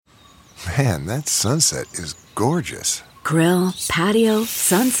Man, that sunset is gorgeous. Grill, patio,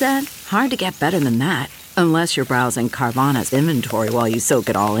 sunset. Hard to get better than that. Unless you're browsing Carvana's inventory while you soak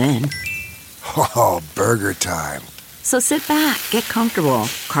it all in. Oh, burger time. So sit back, get comfortable.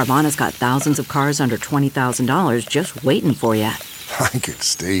 Carvana's got thousands of cars under $20,000 just waiting for you. I could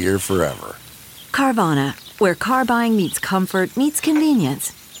stay here forever. Carvana, where car buying meets comfort meets convenience.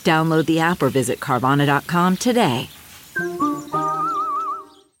 Download the app or visit Carvana.com today.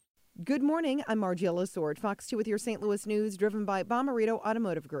 Good morning, I'm Margiela Sword, Fox 2 with your St. Louis news, driven by Bomarito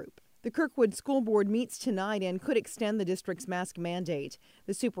Automotive Group. The Kirkwood School Board meets tonight and could extend the district's mask mandate.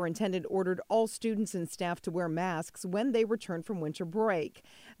 The superintendent ordered all students and staff to wear masks when they return from winter break.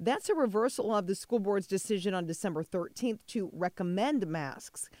 That's a reversal of the school board's decision on December 13th to recommend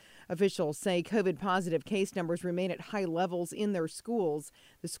masks. Officials say COVID-positive case numbers remain at high levels in their schools.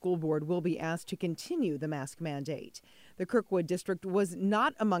 The school board will be asked to continue the mask mandate. The Kirkwood district was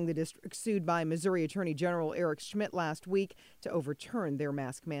not among the districts sued by Missouri Attorney General Eric Schmidt last week to overturn their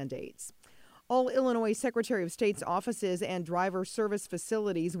mask mandates. All Illinois Secretary of State's offices and driver service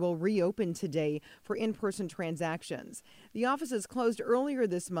facilities will reopen today for in-person transactions. The offices closed earlier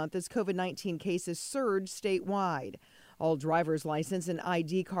this month as COVID-19 cases surged statewide. All driver's license and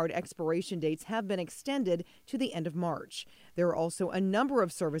ID card expiration dates have been extended to the end of March. There are also a number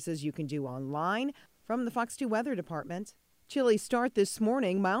of services you can do online. From the Fox 2 Weather Department. Chilly start this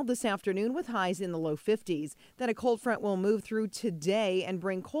morning, mild this afternoon with highs in the low 50s. Then a cold front will move through today and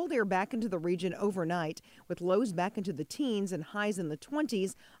bring cold air back into the region overnight, with lows back into the teens and highs in the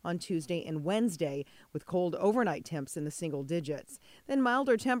 20s on Tuesday and Wednesday, with cold overnight temps in the single digits. Then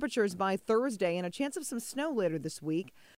milder temperatures by Thursday and a chance of some snow later this week.